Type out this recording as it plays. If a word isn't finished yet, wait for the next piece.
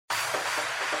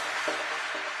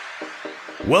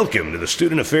Welcome to the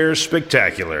Student Affairs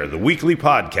Spectacular, the weekly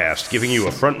podcast giving you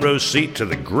a front row seat to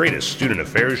the greatest student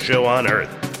affairs show on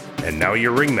earth. And now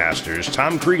your ringmasters,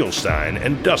 Tom Kriegelstein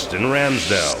and Dustin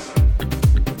Ramsdell.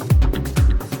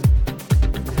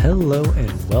 Hello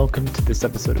and welcome to this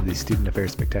episode of the Student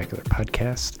Affairs Spectacular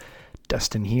podcast.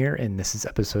 Dustin here, and this is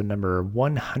episode number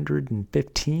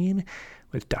 115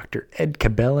 with Dr. Ed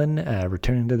Cabellon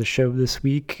returning to the show this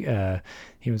week.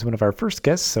 He was one of our first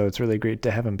guests, so it's really great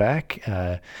to have him back.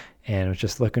 And I was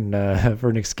just looking for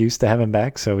an excuse to have him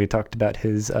back. So we talked about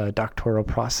his doctoral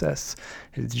process,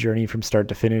 his journey from start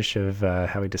to finish of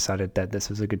how he decided that this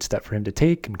was a good step for him to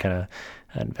take and kind of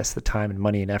invest the time and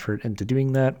money and effort into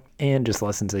doing that, and just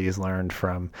lessons that he's learned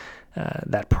from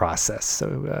that process.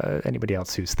 So anybody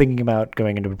else who's thinking about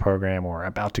going into a program or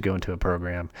about to go into a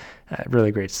program,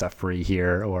 really great stuff for you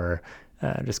here, or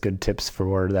just good tips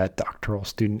for that doctoral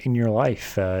student in your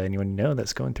life. Anyone you know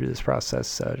that's going through this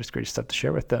process, just great stuff to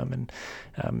share with them. And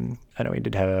I know we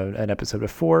did have an episode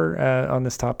before on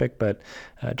this topic, but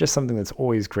just something that's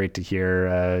always great to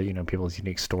hear, people's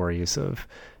unique stories of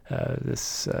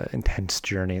this intense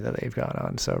journey that they've gone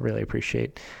on. So really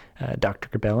appreciate Dr.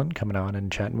 Cabellon coming on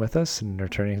and chatting with us and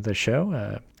returning to the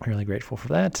show. Really grateful for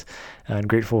that. I'm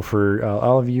grateful for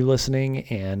all of you listening,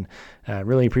 and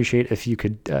really appreciate if you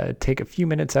could take a few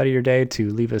minutes out of your day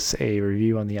to leave us a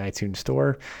review on the iTunes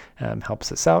store.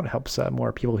 Helps us out, helps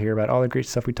more people hear about all the great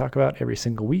stuff we talk about every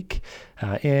single week.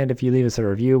 And if you leave us a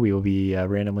review, we will be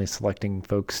randomly selecting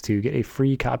folks to get a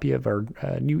free copy of our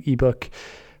new ebook,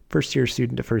 First Year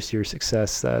Student to First Year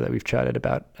Success, that we've chatted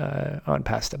about on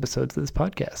past episodes of this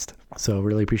podcast. So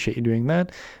really appreciate you doing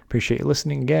that. Appreciate you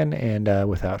listening again. And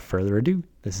without further ado,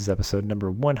 this is episode number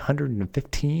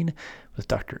 115 with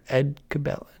Dr. Ed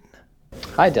Cabellon.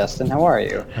 Hi, Dustin. How are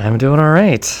you? I'm doing all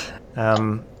right.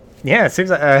 Yeah, it seems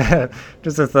like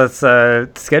just with this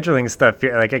scheduling stuff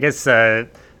here, like I guess are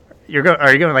you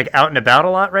going like out and about a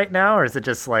lot right now, or is it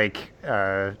just like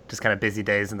just kind of busy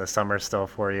days in the summer still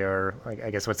for you, or like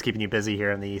I guess what's keeping you busy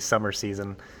here in the summer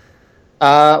season?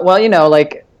 I'm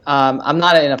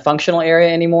not in a functional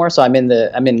area anymore, so I'm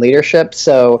in leadership.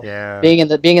 So yeah. being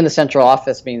in the central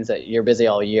office means that you're busy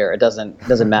all year. It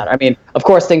doesn't matter. I mean, of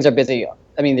course things are busy.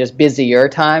 I mean, there's busier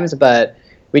times, but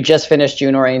we just finished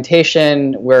June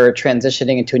orientation. We're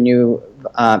transitioning into a new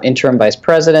interim vice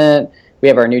president. We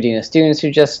have our new dean of students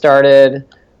who just started.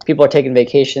 People are taking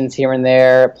vacations here and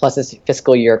there. Plus, it's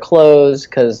fiscal year close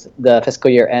because the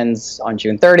fiscal year ends on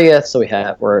June 30th. So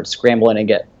we're scrambling to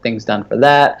get things done for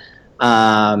that.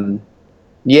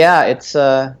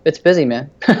 It's busy,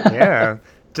 man. Yeah,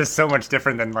 just so much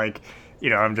different than like,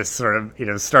 I'm just sort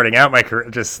of, starting out my career,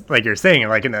 just like you're saying,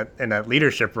 like in that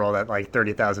leadership role at like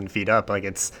 30,000 feet up, like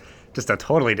it's just a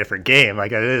totally different game.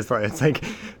 Like it's like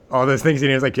all those things,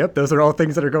 it's like, yep, those are all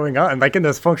things that are going on. And like in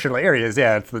those functional areas,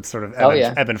 yeah, it's sort of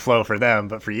ebb and flow for them.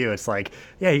 But for you, it's like,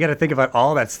 yeah, you got to think about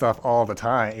all that stuff all the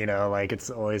time, like it's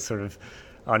always sort of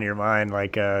on your mind,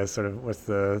 like sort of what's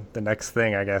the next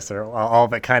thing, I guess, or all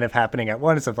of it kind of happening at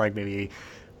once, of like maybe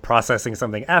processing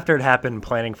something after it happened,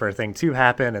 planning for a thing to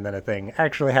happen, and then a thing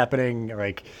actually happening.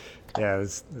 Like, yeah,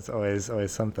 it's always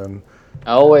something.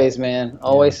 Always, man.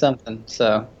 Always something.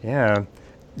 So yeah.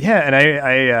 And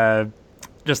I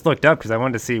just looked up because I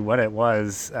wanted to see what it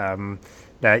was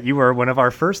that you were one of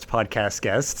our first podcast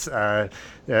guests. The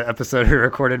episode we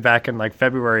recorded back in like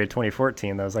February of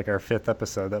 2014. That was like our 5th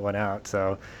episode that went out.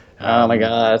 So. Oh my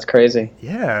God, that's crazy.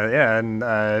 Yeah, and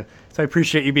so I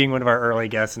appreciate you being one of our early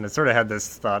guests, and it sort of had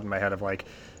this thought in my head of like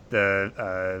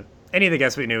any of the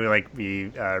guests we knew like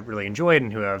we really enjoyed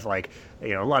and who have like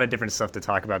a lot of different stuff to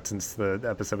talk about, since the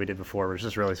episode we did before was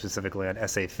just really specifically on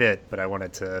essay fit. But I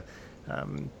wanted to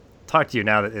talk to you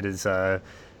now that it is a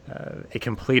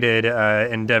completed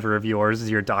endeavor of yours, is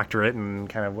your doctorate, and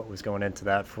kind of what was going into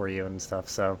that for you and stuff.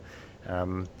 So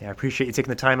I appreciate you taking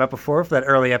the time out before for that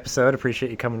early episode.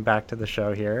 Appreciate you coming back to the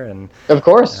show here. And of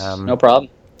course, no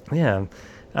problem. Yeah.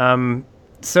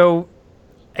 So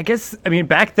I guess,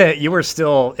 back then you were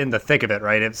still in the thick of it,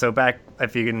 right? So back,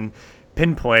 if you can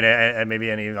pinpoint it, maybe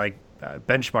any like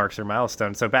benchmarks or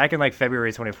milestones. So back in like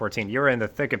February 2014, you were in the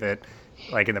thick of it,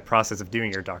 like in the process of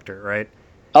doing your doctorate, right?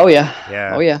 Oh yeah.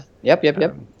 Yeah. Oh yeah.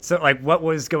 Yep. So like, what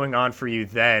was going on for you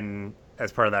then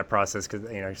as part of that process?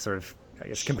 Because sort of, I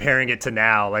guess, comparing it to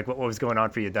now, like what was going on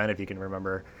for you then, if you can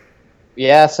remember?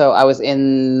 Yeah, so I was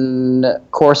in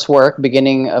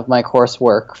beginning of my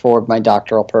coursework for my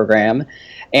doctoral program.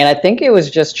 And I think it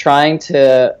was just trying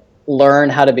to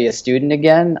learn how to be a student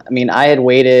again. I mean, I had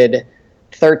waited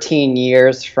 13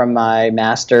 years from my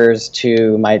master's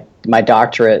to my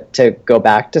doctorate to go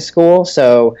back to school.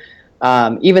 So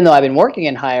even though I've been working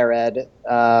in higher ed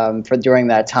for during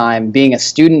that time, being a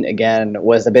student again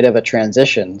was a bit of a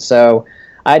transition. So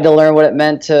I had to learn what it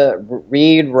meant to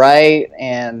read, write,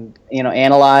 and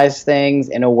analyze things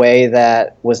in a way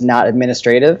that was not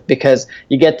administrative, because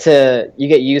you get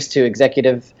used to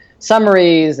executive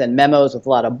summaries and memos with a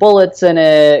lot of bullets in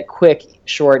it, quick,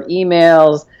 short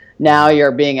emails. Now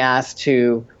you're being asked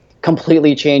to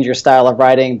completely change your style of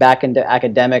writing back into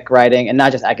academic writing, and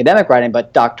not just academic writing,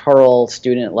 but doctoral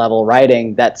student level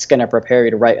writing that's going to prepare you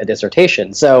to write a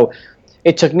dissertation. So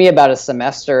it took me about a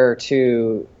semester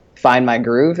to find my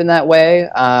groove in that way.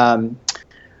 And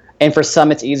for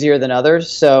some, it's easier than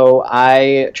others. So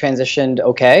I transitioned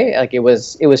okay. Like it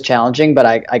was challenging, but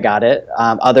I got it.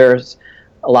 Others,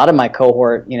 a lot of my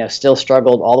cohort, still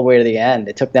struggled all the way to the end.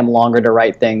 It took them longer to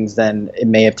write things than it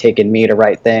may have taken me to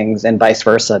write things, and vice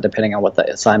versa, depending on what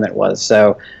the assignment was.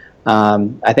 So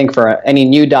I think for any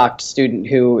new doc student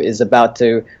who is about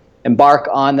to embark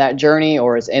on that journey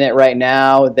or is in it right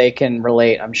now, they can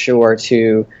relate, I'm sure,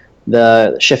 to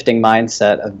the shifting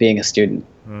mindset of being a student.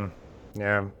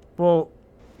 Yeah. Well,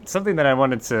 something that I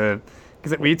wanted to,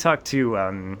 because we talked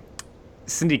to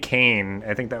Cindy Kane,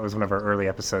 I think that was one of our early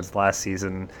episodes last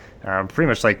season, pretty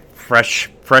much like fresh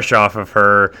off of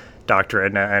her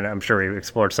doctorate, and I'm sure we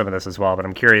explored some of this as well, but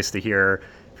I'm curious to hear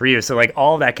for you. So like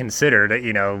all that considered,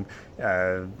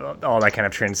 all that kind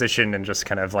of transition and just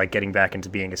kind of like getting back into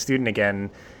being a student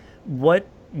again, what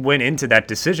went into that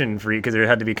decision for you? Because there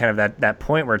had to be kind of that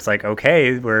point where it's like,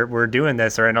 okay, we're doing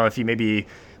this. Or I don't know if you maybe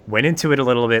went into it a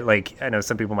little bit, like I know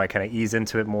some people might kind of ease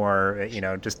into it more,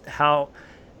 just how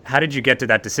did you get to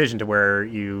that decision to where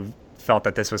you felt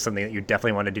that this was something that you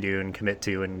definitely wanted to do and commit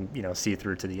to and, see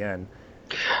through to the end?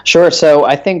 Sure. So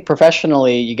I think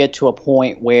professionally you get to a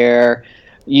point where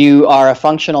you are a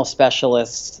functional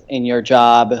specialist in your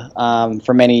job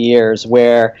for many years,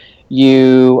 where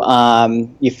you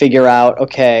figure out,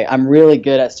 okay, I'm really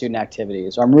good at student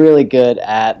activities, or I'm really good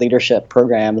at leadership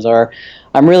programs, or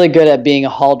I'm really good at being a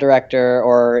hall director,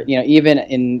 or even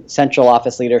in central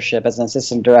office leadership as an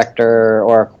assistant director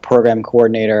or program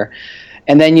coordinator.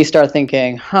 And then you start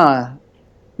thinking,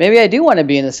 maybe I do want to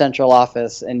be in the central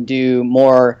office and do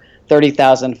more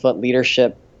 30,000-foot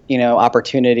leadership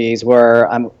opportunities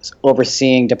where I'm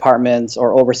overseeing departments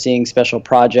or overseeing special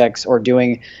projects or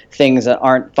doing things that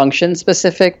aren't function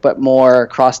specific, but more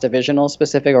cross-divisional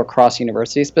specific or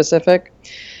cross-university specific.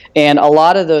 And a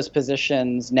lot of those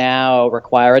positions now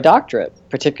require a doctorate,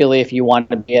 particularly if you want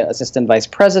to be an assistant vice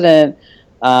president,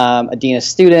 a dean of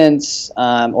students,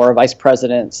 or a vice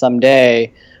president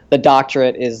someday. The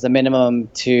doctorate is the minimum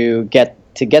to get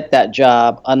that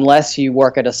job, unless you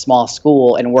work at a small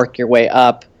school and work your way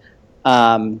up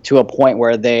to a point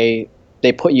where they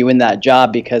put you in that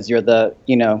job because you're the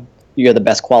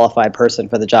best qualified person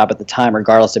for the job at the time,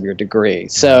 regardless of your degree.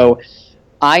 So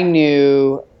I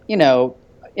knew,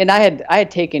 and I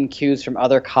had taken cues from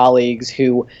other colleagues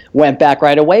who went back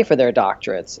right away for their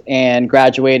doctorates and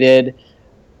graduated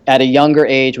at a younger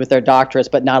age with their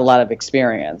doctorates, but not a lot of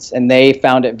experience. And they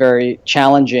found it very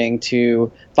challenging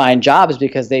to find jobs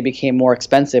because they became more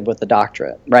expensive with the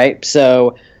doctorate, right?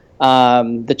 So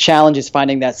the challenge is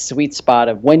finding that sweet spot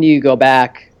of when do you go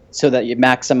back so that you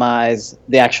maximize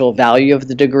the actual value of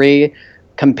the degree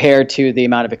compared to the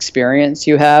amount of experience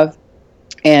you have.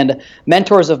 And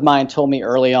mentors of mine told me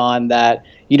early on that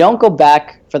you don't go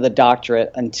back for the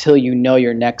doctorate until you know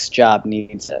your next job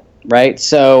needs it, right?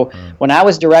 So when I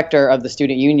was director of the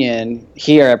student union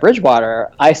here at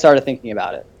Bridgewater, I started thinking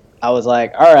about it. I was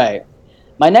like, all right,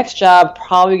 my next job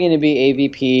probably going to be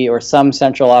AVP or some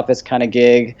central office kind of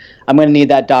gig. I'm going to need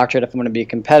that doctorate if I'm going to be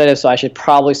competitive, so I should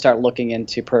probably start looking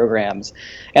into programs.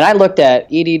 And I looked at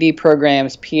EDD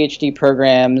programs, PhD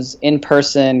programs,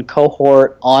 in-person,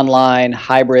 cohort, online,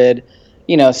 hybrid,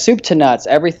 soup to nuts,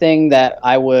 everything that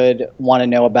I would want to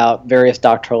know about various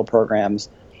doctoral programs.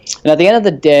 And at the end of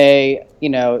the day,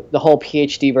 the whole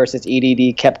PhD versus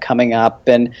EDD kept coming up,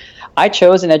 and I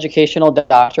chose an educational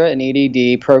doctorate, an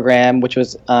EDD program, which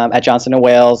was at Johnson &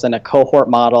 Wales, and a cohort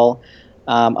model,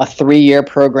 a 3-year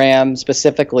program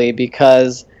specifically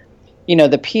because,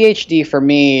 the PhD for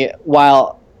me,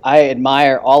 while I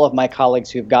admire all of my colleagues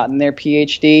who've gotten their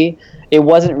PhD, it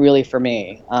wasn't really for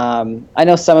me. I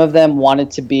know some of them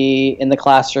wanted to be in the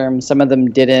classroom, some of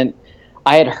them didn't.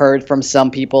 I had heard from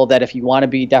some people that if you want to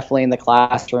be definitely in the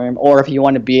classroom, or if you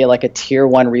want to be like a tier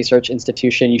 1 research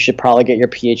institution, you should probably get your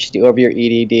PhD over your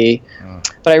EDD.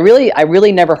 But I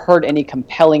really never heard any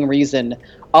compelling reason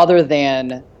other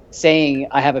than saying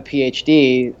I have a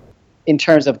PhD in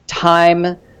terms of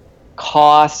time,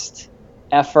 cost,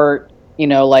 effort,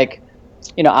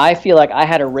 I feel like I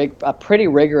had a pretty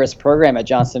rigorous program at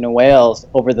Johnson & Wales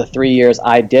over the 3 years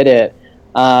I did it.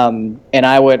 And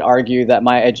I would argue that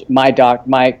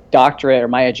my doctorate or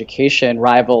my education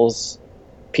rivals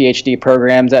PhD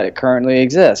programs that currently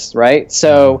exist, right?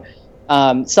 So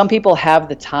some people have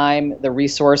the time, the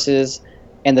resources,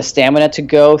 and the stamina to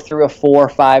go through a 4,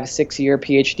 5, 6 year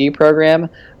PhD program.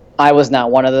 I was not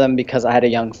one of them because I had a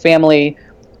young family.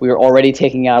 We were already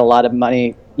taking out a lot of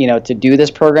money, to do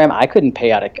this program. I couldn't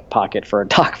pay out of pocket for a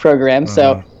doc program.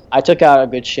 So I took out a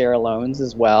good share of loans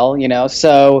as well,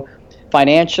 So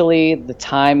financially, the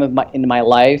time in my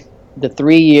life, the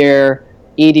 3-year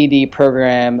EDD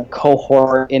program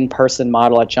cohort in-person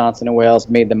model at Johnson & Wales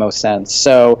made the most sense.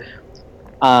 So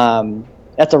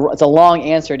it's a long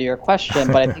answer to your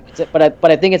question, but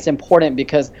I think it's important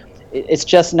because it's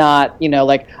just not,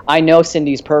 I know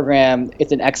Cindy's program.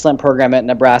 It's an excellent program at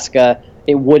Nebraska.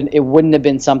 It wouldn't have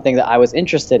been something that I was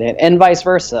interested in, and vice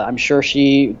versa. I'm sure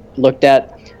she looked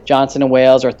at Johnson &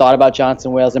 Wales or thought about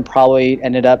Johnson & Wales and probably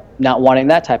ended up not wanting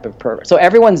that type of program. So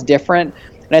everyone's different,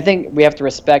 and I think we have to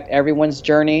respect everyone's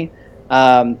journey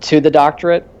to the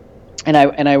doctorate. And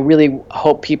I really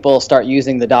hope people start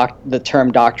using the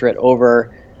term doctorate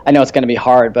over. I know it's going to be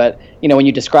hard, but when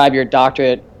you describe your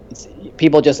doctorate,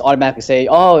 people just automatically say,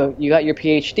 "Oh, you got your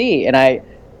PhD," and I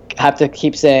have to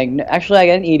keep saying, "Actually, I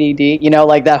got an EDD."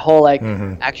 Like that whole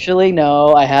Actually,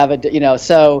 no, I have a.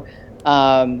 So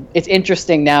it's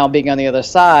interesting now being on the other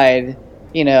side.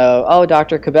 Oh,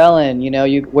 Dr.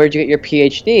 Cabellon, where'd you get your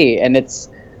PhD?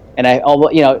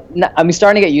 I'm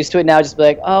starting to get used to it now. Just be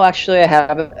like, oh, actually, I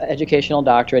have an educational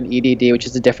doctorate in EDD, which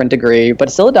is a different degree, but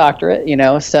it's still a doctorate.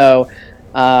 So.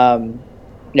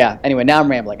 Yeah. Anyway, now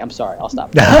I'm rambling. I'm sorry. I'll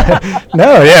stop.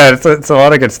 No. Yeah. It's a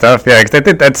lot of good stuff. Yeah. Because I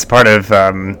think that's part of,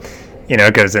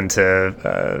 it goes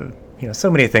into,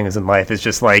 so many things in life. It's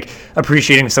just like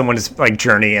appreciating someone's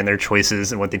journey and their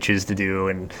choices and what they choose to do.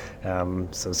 And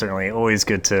so certainly always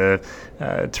good to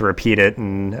repeat it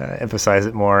and emphasize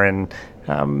it more. And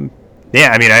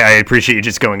yeah, I appreciate you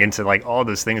just going into all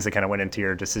those things that kind of went into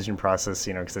your decision process.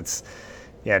 Because it's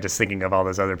just thinking of all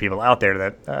those other people out there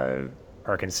that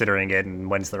are considering it and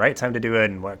when's the right time to do it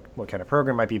and what kind of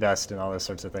program might be best and all those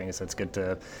sorts of things. So it's good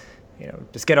to,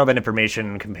 just get all that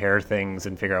information, compare things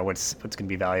and figure out what's going to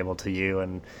be valuable to you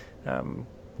and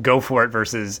go for it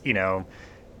versus, well,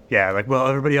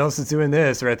 everybody else is doing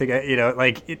this, or I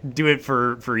think, do it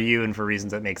for you and for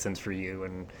reasons that make sense for you.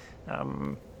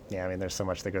 And there's so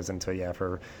much that goes into it,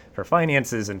 for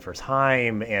finances and for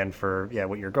time and for,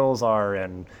 what your goals are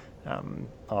and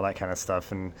all that kind of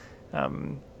stuff. And,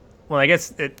 well, I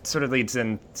guess it sort of leads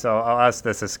in, so I'll ask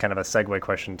this as kind of a segue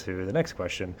question to the next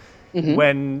question.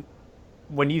 Mm-hmm.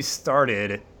 When you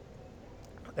started,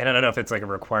 and I don't know if it's a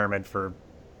requirement for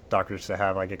doctors to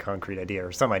have a concrete idea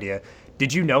or some idea,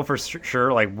 did you know for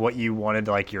sure what you wanted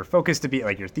your focus to be,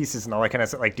 your thesis and all that kind of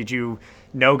stuff? Did you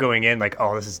know going in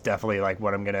oh, this is definitely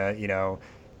what I'm gonna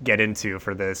get into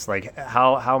for this?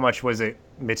 How much was it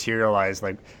materialized,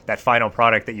 that final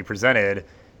product that you presented?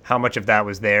 How much of that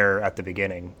was there at the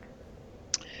beginning?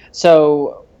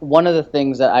 So one of the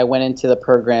things that I went into the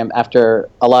program after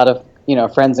a lot of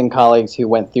friends and colleagues who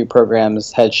went through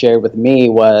programs had shared with me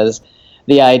was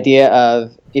the idea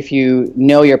of, if you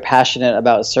know you're passionate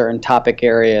about certain topic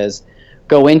areas,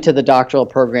 go into the doctoral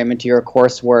program, into your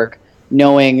coursework,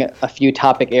 knowing a few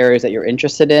topic areas that you're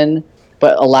interested in,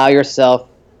 but allow yourself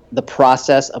the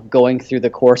process of going through the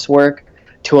coursework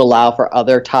to allow for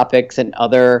other topics and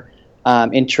other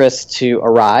interests to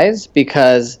arise.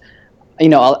 Because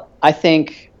I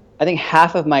think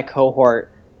half of my cohort,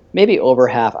 maybe over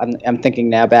half, I'm thinking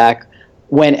now back,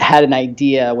 had an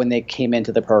idea when they came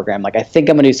into the program. I think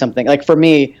I'm going to do something. For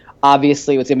me,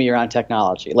 obviously, it was going to be around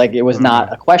technology. It was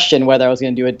not a question whether I was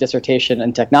going to do a dissertation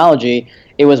in technology.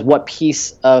 It was what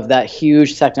piece of that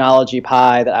huge technology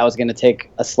pie that I was going to take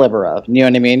a sliver of. You know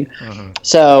what I mean? Mm-hmm.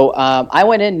 So I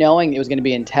went in knowing it was going to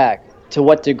be in tech. To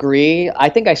what degree? I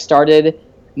think I started,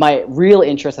 my real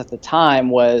interest at the time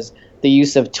was the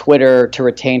use of Twitter to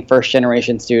retain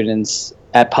first-generation students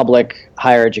at public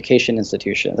higher education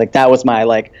institutions. That was my,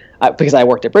 because I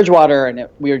worked at Bridgewater and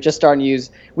we were just starting to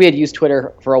we had used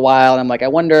Twitter for a while, and I'm I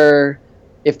wonder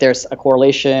if there's a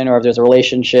correlation or if there's a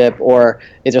relationship, or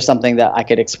is there something that I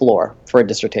could explore for a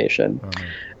dissertation.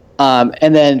 Mm-hmm.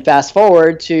 And then fast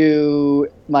forward to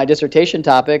my dissertation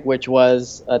topic, which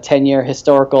was a 10-year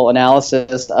historical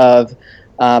analysis of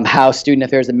how student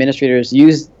affairs administrators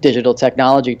use digital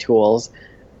technology tools,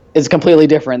 is completely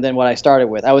different than what I started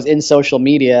with. I was in social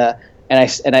media,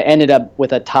 and I ended up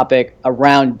with a topic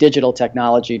around digital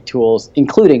technology tools,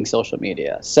 including social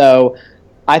media. So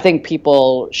I think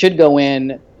people should go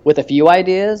in with a few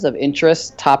ideas of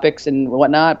interest, topics, and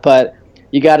whatnot, but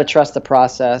you got to trust the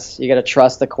process. You got to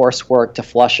trust the coursework to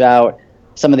flush out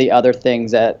some of the other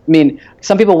things that, I mean,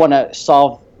 some people want to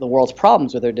solve the world's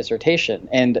problems with their dissertation.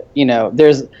 And,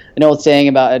 there's an old saying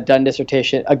about a good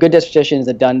dissertation is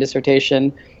a done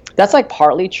dissertation. That's like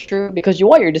partly true because you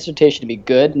want your dissertation to be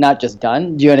good, not just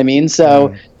done. Do you know what I mean?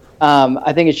 So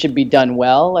I think it should be done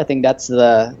well. I think that's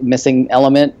the missing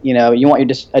element. You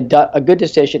want a good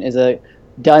dissertation is a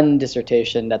done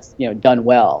dissertation that's, done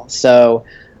well. So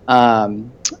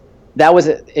that was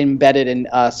embedded in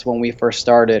us when we first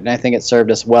started, and I think it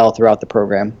served us well throughout the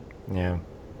program. Yeah.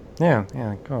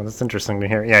 Oh, that's interesting to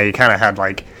hear. Yeah, you kind of had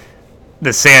like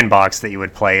the sandbox that you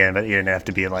would play in, but you didn't have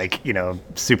to be like,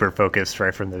 super focused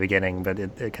right from the beginning. But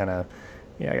it kind of,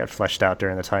 got fleshed out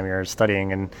during the time you were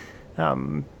studying. And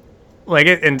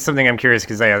and something I'm curious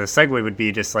because the segue would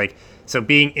be just like, so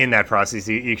being in that process,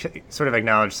 you sort of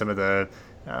acknowledge some of the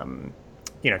kind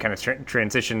of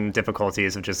transition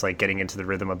difficulties of just like getting into the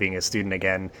rhythm of being a student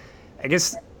again. I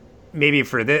guess maybe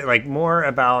for this, like more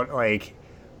about like,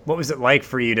 what was it like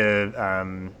for you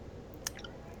to,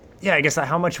 I guess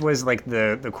how much was like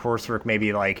the coursework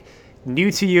maybe like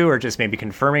new to you, or just maybe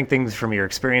confirming things from your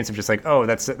experience of just like, oh,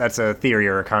 that's a theory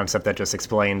or a concept that just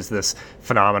explains this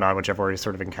phenomenon, which I've already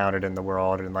sort of encountered in the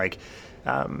world. And like,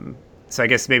 so I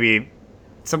guess maybe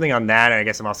something on that. And I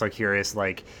guess I'm also curious,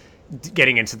 like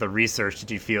getting into the research, did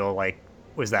you feel like,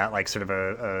 was that like sort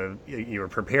of you were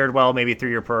prepared well maybe through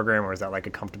your program, or was that like a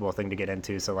comfortable thing to get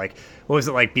into? So like, what was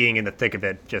it like being in the thick of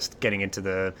it, just getting into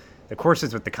the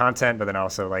courses with the content, but then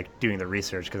also like doing the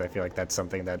research? Because I feel like that's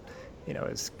something that,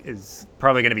 is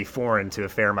probably going to be foreign to a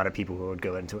fair amount of people who would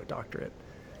go into a doctorate.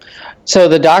 So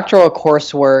the doctoral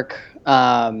coursework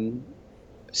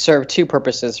served two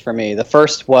purposes for me. The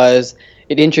first was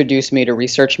it introduced me to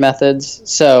research methods.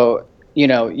 So,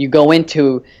 you go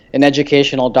into an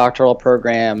educational doctoral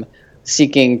program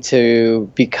seeking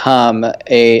to become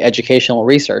a educational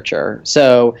researcher.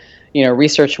 So,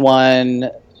 Research 1,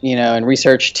 and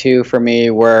Research 2 for me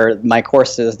were my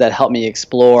courses that helped me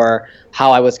explore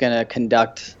how I was going to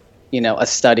conduct, a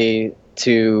study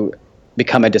to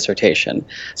become a dissertation.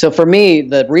 So for me,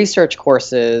 the research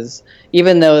courses,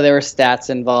 even though there were stats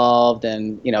involved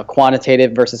and,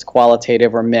 quantitative versus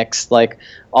qualitative or mixed, like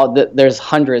there's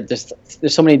hundreds,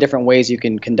 there's so many different ways you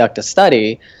can conduct a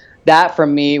study. That for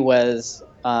me was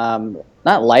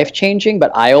not life-changing,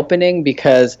 but eye-opening,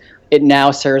 because it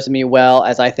now serves me well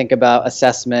as I think about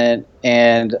assessment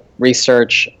and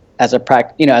research as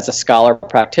a scholar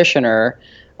practitioner.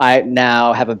 I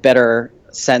now have a better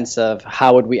sense of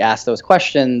how would we ask those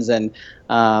questions, and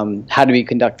how do we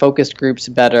conduct focus groups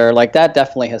better. Like that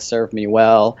definitely has served me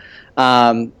well.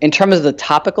 In terms of the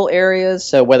topical areas,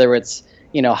 so whether it's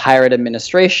higher ed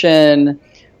administration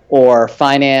or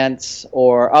finance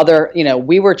or other,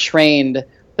 we were trained.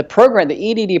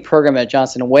 The EDD program at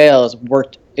Johnson & Wales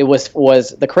worked.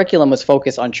 The curriculum was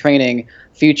focused on training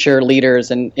future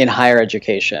leaders in higher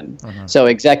education. Uh-huh. So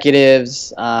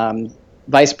executives,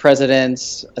 vice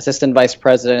presidents, assistant vice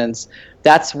presidents.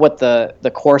 That's what the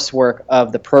coursework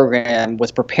of the program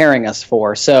was preparing us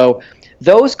for. So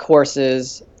those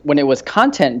courses, when it was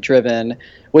content driven,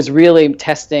 was really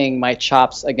testing my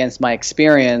chops against my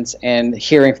experience and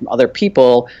hearing from other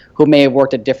people who may have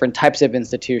worked at different types of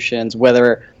institutions,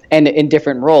 and in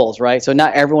different roles, right? So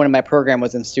not everyone in my program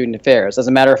was in student affairs. As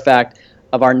a matter of fact,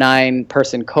 of our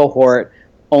 9-person cohort,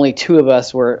 only 2 of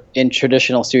us were in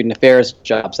traditional student affairs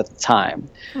jobs at the time.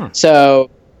 So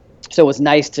it was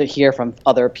nice to hear from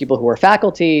other people who were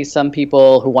faculty, some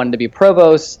people who wanted to be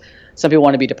provosts, some people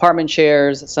wanted to be department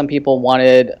chairs, some people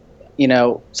wanted,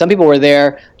 some people were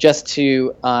there just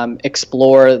to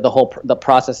explore the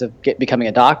process of becoming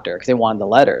a doctor because they wanted the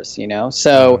letters,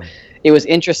 So it was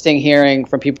interesting hearing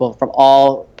from people from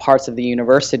all parts of the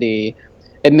university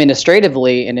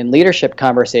administratively and in leadership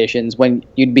conversations. When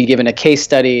you'd be given a case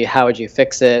study, how would you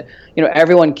fix it?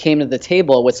 Everyone came to the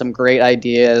table with some great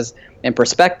ideas and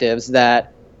perspectives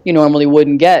that you normally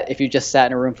wouldn't get if you just sat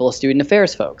in a room full of student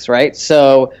affairs folks, right?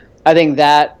 So I think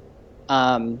that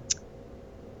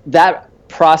that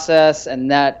process and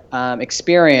that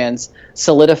experience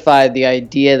solidified the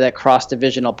idea that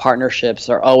cross-divisional partnerships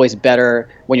are always better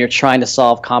when you're trying to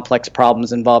solve complex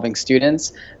problems involving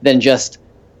students than just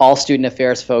all student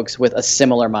affairs folks with a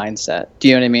similar mindset. Do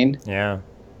you know what I mean? Yeah.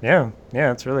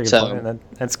 That's really good. Point.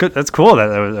 That's good. That's cool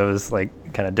that it was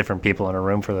like kind of different people in a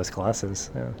room for those classes.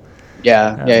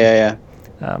 Yeah.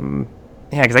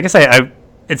 Because I guess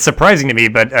it's surprising to me,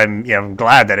 but I'm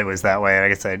glad that it was that way. I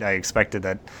guess I expected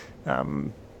that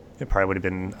it probably would have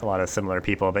been a lot of similar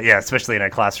people, but yeah, especially in a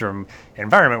classroom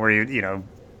environment where you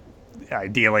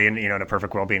ideally, in a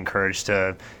perfect world, be encouraged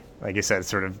to, like you said,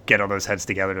 sort of get all those heads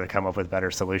together to come up with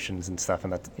better solutions and stuff.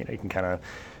 And that, you can kind of,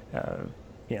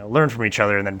 learn from each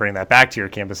other and then bring that back to your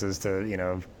campuses to,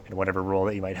 in whatever role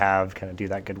that you might have, kind of do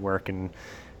that good work. And,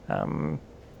 and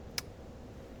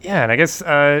I guess,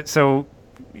 so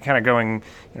kind of going,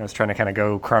 I was trying to kind of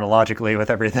go chronologically with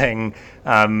everything.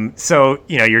 So,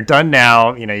 you're done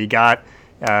now, you got,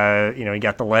 you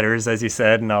got the letters, as you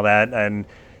said, and all that. And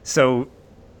so,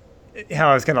 how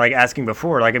I was kind of like asking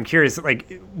before, like, I'm curious,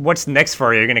 like, what's next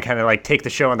for you? You're going to kind of like take the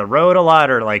show on the road a lot,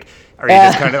 or like, are you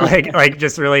just kind of like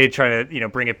just really trying to,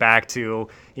 bring it back to,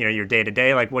 your day to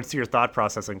day? Like, what's your thought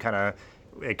process and kind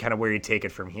of where you take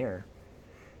it from here?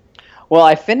 Well,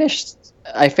 I finished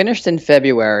in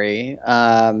February.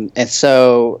 And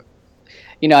so,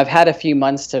 I've had a few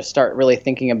months to start really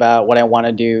thinking about what I want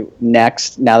to do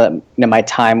next, now that my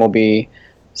time will be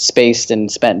spaced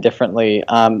and spent differently.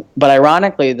 But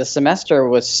ironically, the semester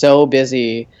was so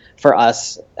busy for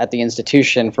us at the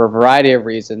institution for a variety of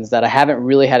reasons that I haven't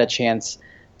really had a chance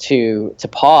to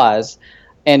pause.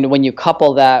 And when you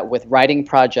couple that with writing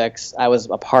projects I was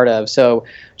a part of, so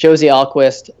Josie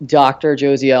Alquist, Dr.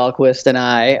 Josie Alquist, and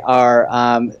I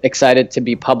are excited to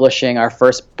be publishing our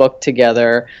first book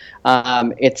together.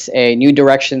 It's a New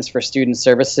Directions for Student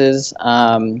Services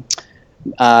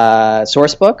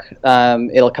source book.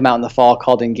 It'll come out in the fall,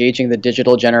 called Engaging the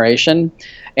Digital Generation,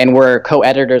 and we're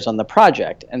co-editors on the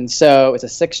project. And so it's a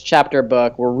 6-chapter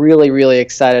book. We're really, really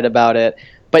excited about it.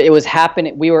 But it was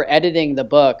happening. We were editing the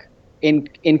book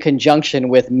in conjunction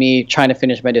with me trying to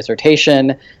finish my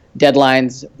dissertation,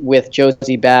 deadlines with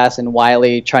Josie Bass and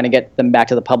Wiley, trying to get them back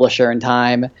to the publisher in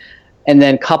time, and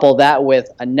then couple that with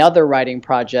another writing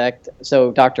project.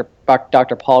 So Dr.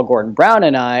 Paul Gordon Brown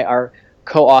and I are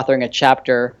co-authoring a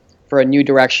chapter for a New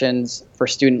Directions for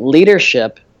Student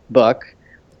Leadership book.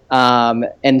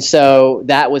 And so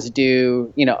that was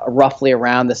due, roughly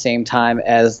around the same time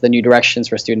as the New Directions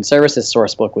for Student Services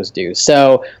source book was due.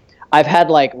 So I've had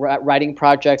like writing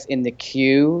projects in the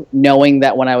queue, knowing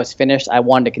that when I was finished, I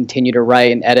wanted to continue to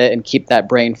write and edit and keep that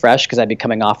brain fresh because I'd be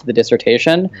coming off of the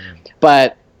dissertation.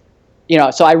 But,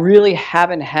 so I really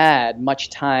haven't had much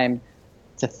time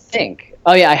to think.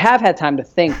 Oh yeah, I have had time to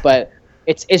think, but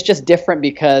it's just different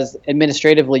because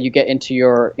administratively you get into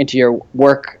your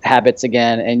work habits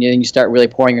again, and then you start really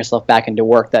pouring yourself back into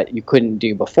work that you couldn't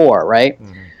do before, right?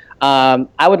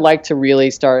 I would like to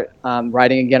really start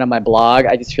writing again on my blog.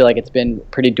 I just feel like it's been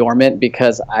pretty dormant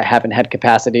because I haven't had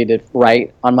capacity to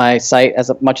write on my site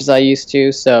as much as I used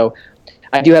to. So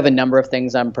I do have a number of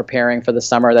things I'm preparing for the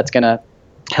summer that's going to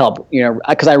help,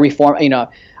 because I reform,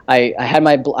 I had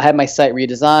my site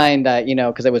redesigned,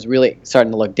 because it was really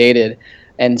starting to look dated.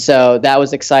 And so that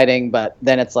was exciting, but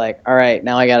then it's like, all right,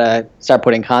 now I got to start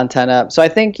putting content up. So I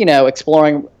think,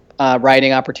 exploring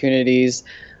writing opportunities,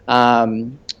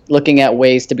 looking at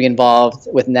ways to be involved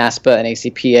with NASPA and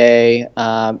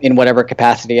ACPA in whatever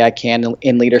capacity I can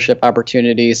in leadership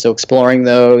opportunities. So exploring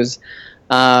those.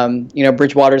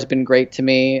 Bridgewater's been great to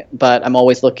me, but I'm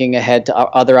always looking ahead to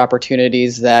other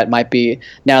opportunities that might be,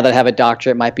 now that I have a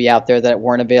doctorate, might be out there that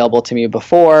weren't available to me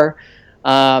before.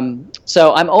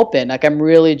 So I'm open. Like, I'm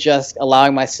really just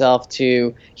allowing myself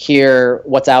to hear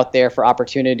what's out there for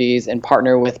opportunities and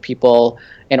partner with people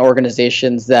and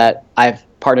organizations that I've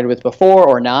partnered with before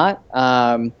or not.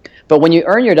 But when you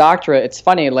earn your doctorate, it's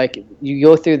funny, like you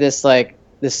go through this, like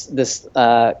this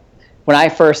when I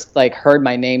first heard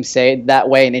my name said that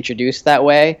way and introduced that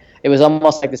way, it was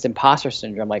almost like this imposter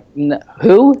syndrome. Like,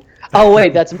 who? Oh,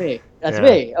 wait, that's me. That's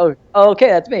me. Oh, okay,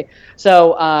 that's me.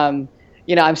 So,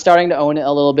 I'm starting to own it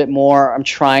a little bit more. I'm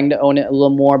trying to own it a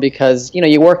little more because,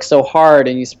 you work so hard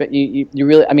and you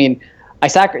really,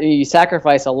 you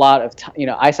sacrifice a lot of time.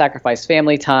 I sacrifice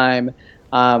family time,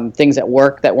 things at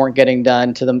work that weren't getting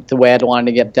done to the way I'd wanted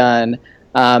to get done,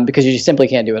 because you just simply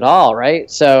can't do it all, right?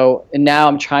 So, and now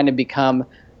I'm trying to become,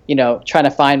 trying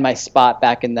to find my spot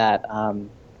back in that,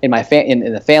 in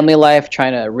the family life,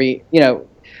 trying to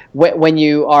when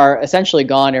you are essentially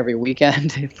gone every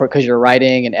weekend because you're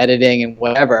writing and editing and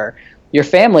whatever, your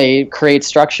family creates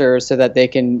structures so that they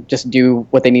can just do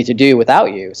what they need to do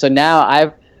without you. So now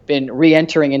I've been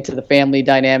re-entering into the family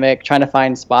dynamic, trying to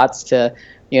find spots to,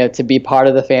 to be part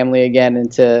of the family again and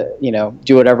to,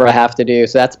 do whatever I have to do.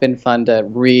 So that's been fun to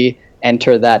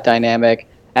re-enter that dynamic.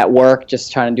 At work,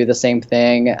 just trying to do the same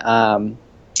thing.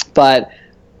 But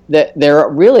there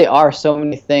really are so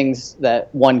many things that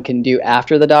one can do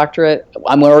after the doctorate.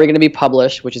 I'm already going to be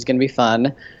published, which is going to be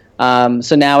fun.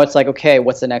 So now it's like, okay,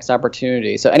 what's the next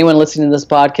opportunity? So anyone listening to this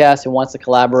podcast who wants to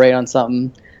collaborate on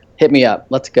something, hit me up.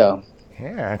 Let's go.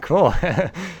 Yeah, cool.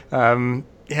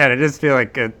 Yeah, and I just feel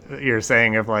like you're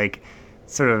saying of like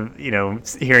sort of,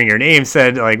 hearing your name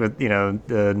said like with,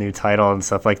 the new title and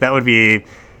stuff like that would be,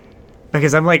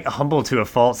 because I'm like humble to a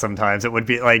fault sometimes. It would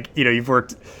be like, you've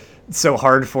worked so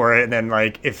hard for it. And then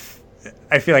like, if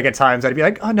I feel like at times I'd be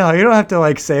like, oh no, you don't have to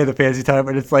like say the fancy title,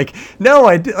 but it's like, no,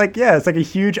 it's like a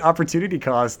huge opportunity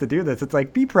cost to do this. It's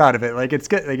like, be proud of it. Like, it's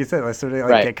good. Like you said, like sort of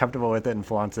like get comfortable with it and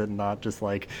flaunt it and not just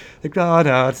like, oh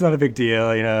no, it's not a big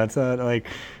deal. It's not like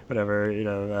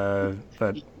whatever,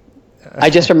 but.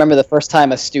 I just remember the first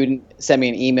time a student sent me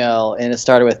an email and it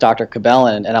started with Dr.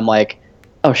 Cabellon, and I'm like,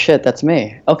 oh shit, that's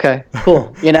me. Okay,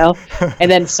 cool.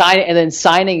 And then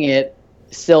signing it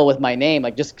still with my name,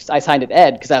 like just I signed it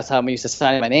Ed because that's how I'm used to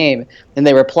signing my name. And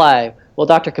they reply, well,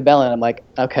 Dr. Cabellon. I'm like,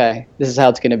 okay, this is how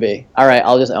it's going to be. All right,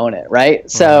 I'll just own it, right? Mm-hmm.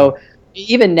 So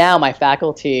even now, my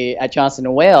faculty at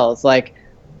Johnson & Wales, like,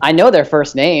 I know their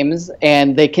first names,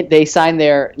 and they sign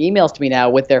their emails to me now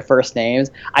with their first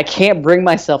names. I can't bring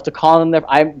myself to call them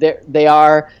they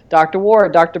are Dr.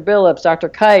 Ward, Dr. Billups, Dr.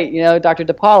 Kite, Dr.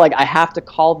 DePaul. Like, I have to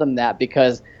call them that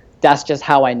because that's just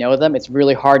how I know them. It's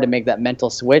really hard to make that mental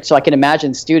switch. So I can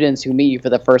imagine students who meet you for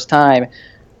the first time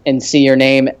and see your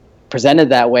name presented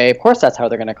that way. Of course, that's how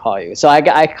they're going to call you. So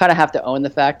I kind of have to own the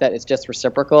fact that it's just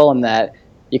reciprocal and that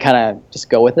you kind of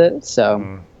just go with it.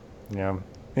 So, yeah.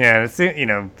 Yeah, it's,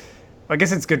 I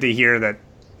guess it's good to hear that,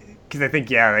 because I think,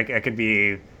 like, it could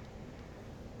be,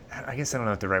 I guess I don't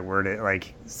know what the right word is,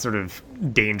 like, sort of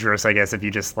dangerous, I guess, if you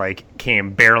just, like,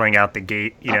 came barreling out the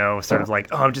gate, sort of like,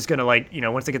 oh, I'm just going to, like,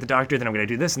 once I get the doctor, then I'm going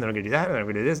to do this, and then I'm going to do that, and then I'm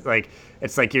going to do this. Like,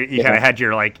 it's like you kind of had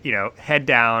your, like, head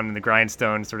down in the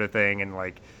grindstone sort of thing, and,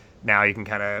 like, now you can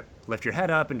kind of lift your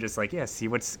head up and just, like, see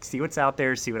what's out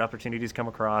there, see what opportunities come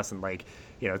across, and, like,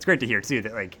 it's great to hear, too,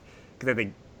 that, like, because I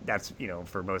think that's,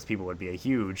 for most people would be a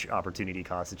huge opportunity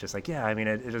cost. It's just like,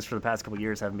 it just for the past couple of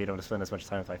years, I haven't been able to spend as much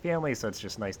time with my family. So it's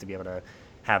just nice to be able to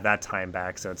have that time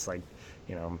back. So it's like,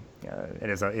 it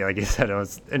is, like you said, it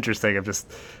was interesting of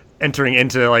just entering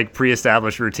into like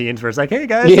pre-established routines where it's like, hey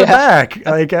guys, I'm back.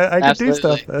 Like I can do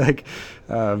stuff. Like,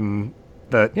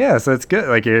 but yeah, so it's good.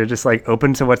 Like you're just like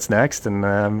open to what's next. And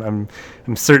I'm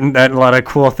certain that a lot of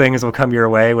cool things will come your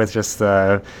way with just,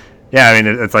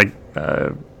 it's like,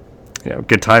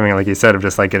 good timing, like you said, of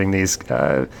just like getting these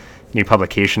new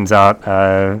publications out,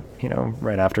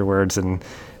 right afterwards. And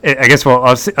I guess,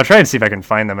 I'll try and see if I can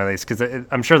find them at least, because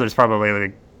I'm sure there's probably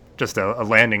like just a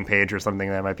landing page or something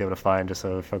that I might be able to find just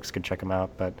so folks could check them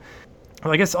out. But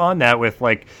I guess on that, with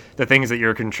like the things that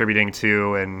you're contributing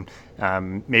to,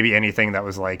 and maybe anything that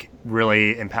was like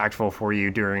really impactful for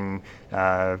you during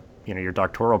your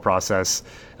doctoral process,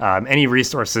 any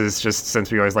resources, just since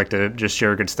we always like to just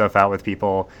share good stuff out with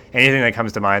people, anything that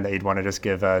comes to mind that you'd want to just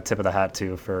give a tip of the hat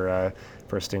to for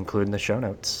us to include in the show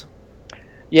notes?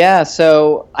 Yeah,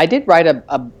 so I did write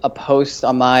a post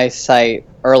on my site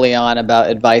early on about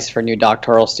advice for new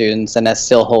doctoral students, and that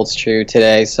still holds true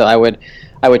today. So I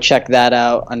would check that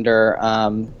out under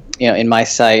in my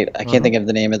site. I can't think of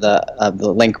the name of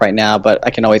the link right now, but I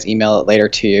can always email it later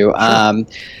to you. Sure.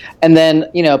 And then,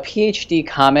 PhD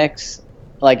comics,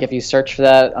 like if you search for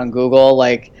that on Google,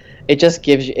 like it just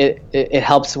gives you, it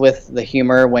helps with the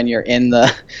humor when you're in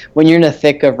the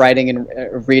thick of writing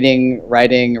and reading,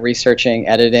 writing, researching,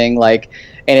 editing, like,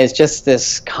 and it's just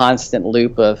this constant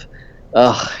loop of,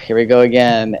 oh, here we go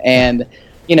again. And,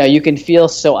 you can feel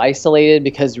so isolated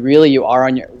because really you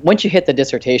are once you hit the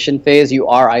dissertation phase, you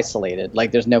are isolated.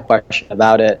 Like there's no question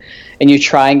about it. And you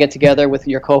try and get together with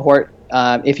your cohort.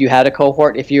 If you had a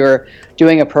cohort, if you're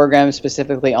doing a program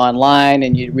specifically online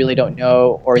and you really don't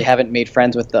know, or you haven't made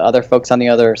friends with the other folks on the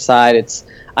other side,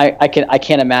 I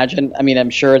can't imagine. I mean, I'm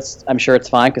sure it's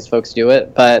fine because folks do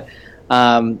it, but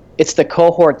it's the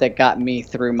cohort that got me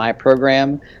through my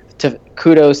program.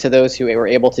 Kudos to those who were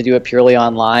able to do it purely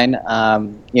online.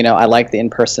 I like the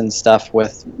in-person stuff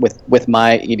with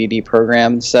my EDD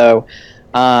program. So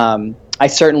I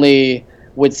certainly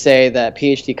would say that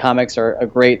PhD comics are a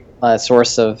great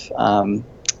source of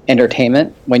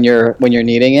entertainment when you're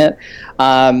needing it.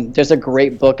 There's a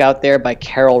great book out there by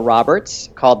Carol Roberts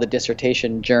called The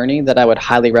Dissertation Journey that I would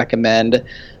highly recommend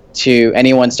to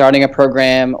anyone starting a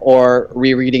program or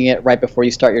rereading it right before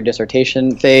you start your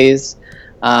dissertation phase.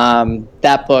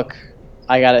 That book,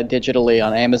 I got it digitally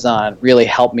on Amazon, really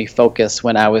helped me focus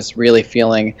when I was really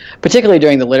feeling, particularly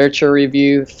during the literature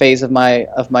review phase of my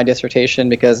dissertation,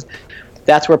 because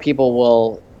that's where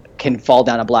people can fall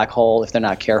down a black hole if they're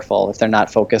not careful, if they're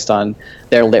not focused on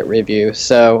their lit review.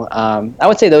 So I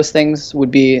would say those things would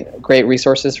be great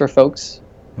resources for folks.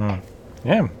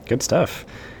 Yeah, good stuff.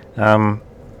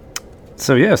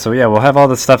 So yeah, we'll have all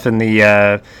the stuff in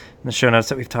the the show notes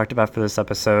that we've talked about for this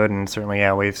episode, and certainly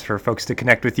ways for folks to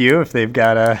connect with you if they've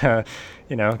got a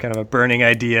kind of a burning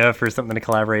idea for something to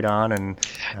collaborate on. And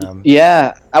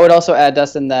I would also add,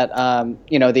 Dustin, that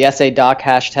the SA Doc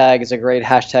hashtag is a great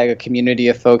hashtag, a community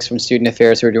of folks from student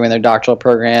affairs who are doing their doctoral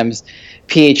programs.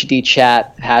 PhD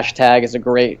chat hashtag is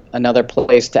another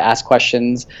place to ask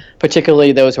questions,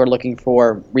 particularly those who are looking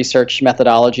for research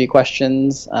methodology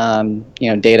questions,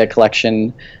 data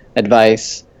collection,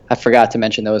 advice. I forgot to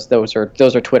mention those. Those are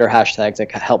Twitter hashtags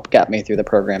that help get me through the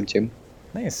program too.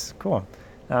 Nice, cool.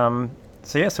 So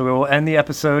we will end the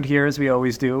episode here as we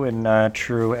always do in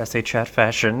true SA Chat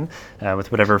fashion,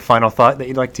 with whatever final thought that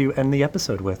you'd like to end the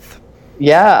episode with.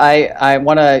 Yeah, I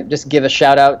want to just give a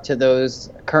shout out to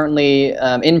those currently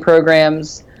in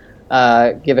programs.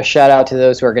 Give a shout out to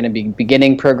those who are going to be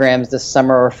beginning programs this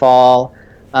summer or fall,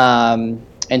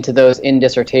 and to those in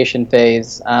dissertation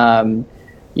phase.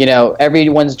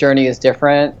 Everyone's journey is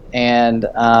different, and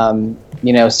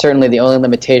certainly the only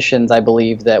limitations I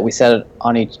believe that we set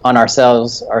on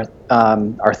ourselves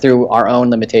are through our own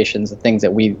limitations, the things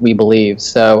that we believe.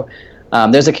 So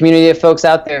there's a community of folks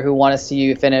out there who want to see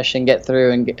you finish and get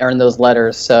through and earn those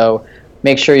letters. So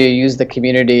make sure you use the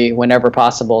community whenever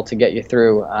possible to get you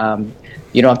through.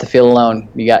 You don't have to feel alone.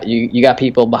 You got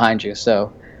people behind you.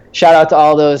 So shout out to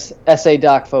all those SA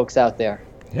Doc folks out there.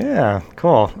 Yeah,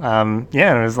 cool.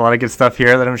 There's a lot of good stuff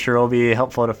here that I'm sure will be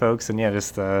helpful to folks. And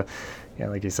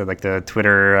like you said, like the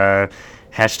Twitter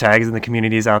hashtags and the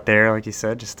communities out there, like you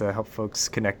said, just to help folks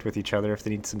connect with each other if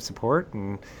they need some support,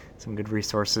 and some good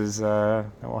resources that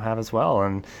we'll have as well.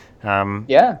 And I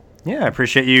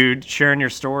appreciate you sharing your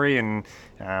story. And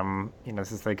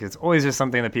this is it's always just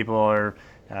something that people are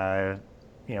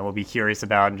will be curious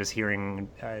about, and just hearing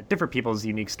different people's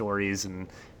unique stories. And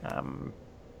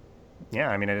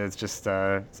it's just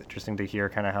it's interesting to hear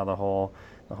kind of how the whole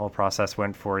process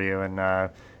went for you.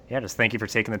 And just thank you for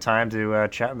taking the time to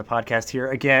chat on the podcast here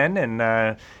again.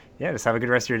 And just have a good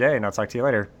rest of your day, and I'll talk to you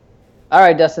later. All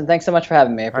right, Dustin. Thanks so much for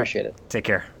having me. I appreciate it. Take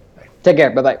care. Bye. Take care.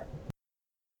 Bye-bye.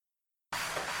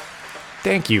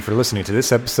 Thank you for listening to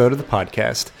this episode of the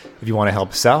podcast. If you want to help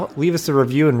us out, leave us a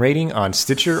review and rating on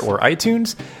Stitcher or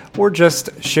iTunes, or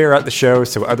just share out the show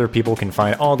so other people can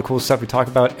find all the cool stuff we talk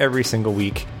about every single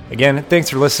week. Again, thanks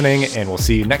for listening, and we'll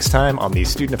see you next time on the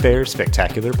Student Affairs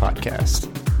Spectacular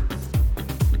Podcast.